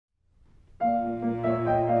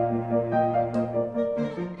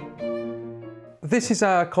This is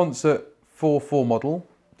our concert 4/4 model,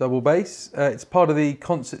 double bass. It's part of the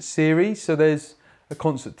concert series, so there's a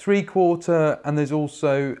concert 3/4 and there's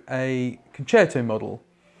also a concerto model.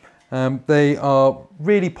 They are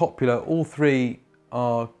really popular, all three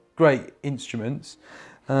are great instruments,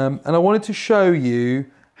 and I wanted to show you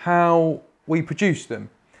how we produce them.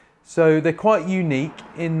 So they're quite unique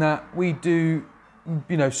in that we do,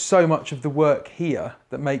 you know, so much of the work here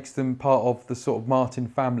that makes them part of the sort of Martin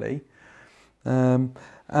family.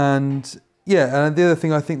 And yeah, and the other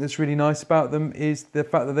thing I think that's really nice about them is the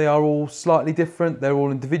fact that they are all slightly different. They're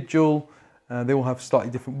all individual. They all have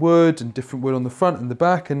slightly different wood and different wood on the front and the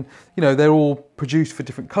back, and you know, they're all produced for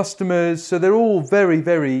different customers. So they're all very,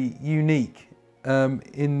 very unique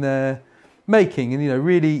in their making, and you know,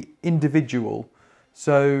 really individual.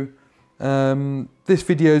 So this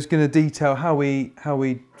video is going to detail how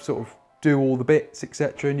we sort of do all the bits,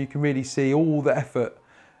 etc., and you can really see all the effort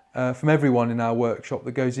from everyone in our workshop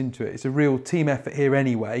that goes into it. It's a real team effort here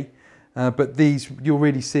anyway, but these you'll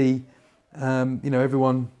really see, you know,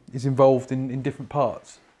 everyone is involved in different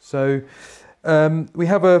parts. So we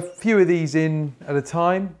have a few of these in at a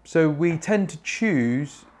time, so we tend to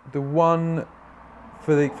choose the one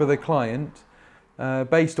for the client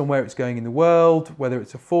based on where it's going in the world, whether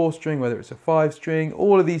it's a 4-string, whether it's a 5-string.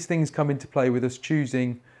 All of these things come into play with us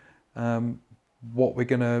choosing what we're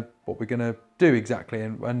gonna do exactly.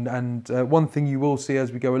 And one thing you will see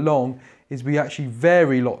as we go along is we actually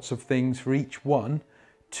vary lots of things for each one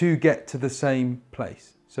to get to the same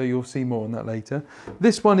place. So you'll see more on that later.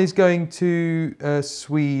 This one is going to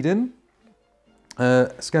Sweden,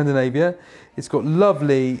 Scandinavia. It's got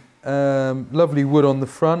lovely wood on the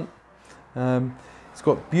front. It's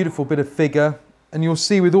got beautiful bit of figure, and you'll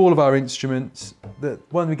see with all of our instruments that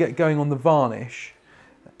when we get going on the varnish,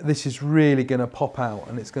 this is really going to pop out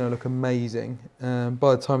and it's going to look amazing.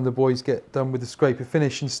 By the time the boys get done with the scraper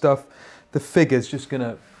finish and stuff, the figure's just going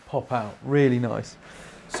to pop out really nice.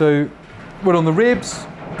 So wood on the ribs,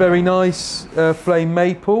 very nice flame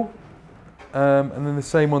maple, and then the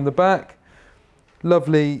same on the back.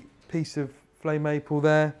 Lovely piece of flame maple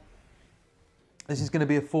there. This is going to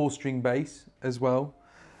be a 4-string bass as well,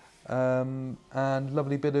 and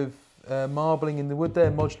lovely bit of marbling in the wood there,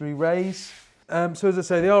 modularly raise. So as I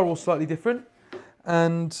say, they are all slightly different,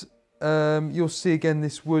 and you'll see again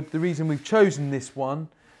this wood. The reason we've chosen this one,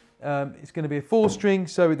 it's going to be a 4-string,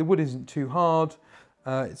 so the wood isn't too hard.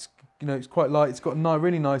 It's, you know, it's quite light. It's got a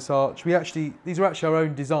really nice arch. These are actually our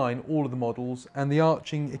own design, all of the models, and the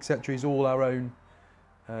arching, etc., is all our own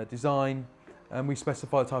design. And we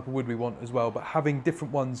specify the type of wood we want as well. But having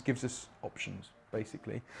different ones gives us options,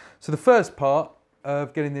 basically. So the first part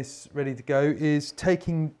of getting this ready to go is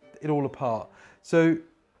taking it all apart. So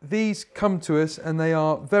these come to us and they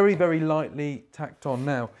are very, very lightly tacked on.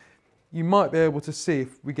 Now, you might be able to see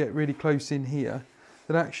if we get really close in here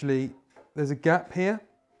that actually there's a gap here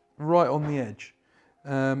right on the edge.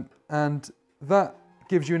 And that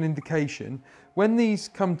gives you an indication. When these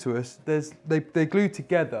come to us, they're glued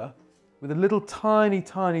together with a little tiny,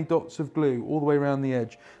 tiny dots of glue all the way around the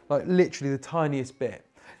edge, like literally the tiniest bit.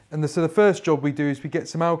 And so the first job we do is we get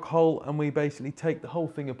some alcohol and we basically take the whole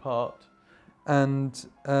thing apart and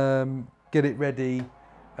get it ready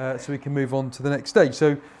so we can move on to the next stage.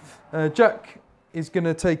 So Jack is going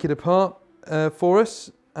to take it apart for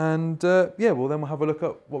us, and yeah, well then we'll have a look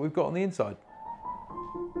at what we've got on the inside.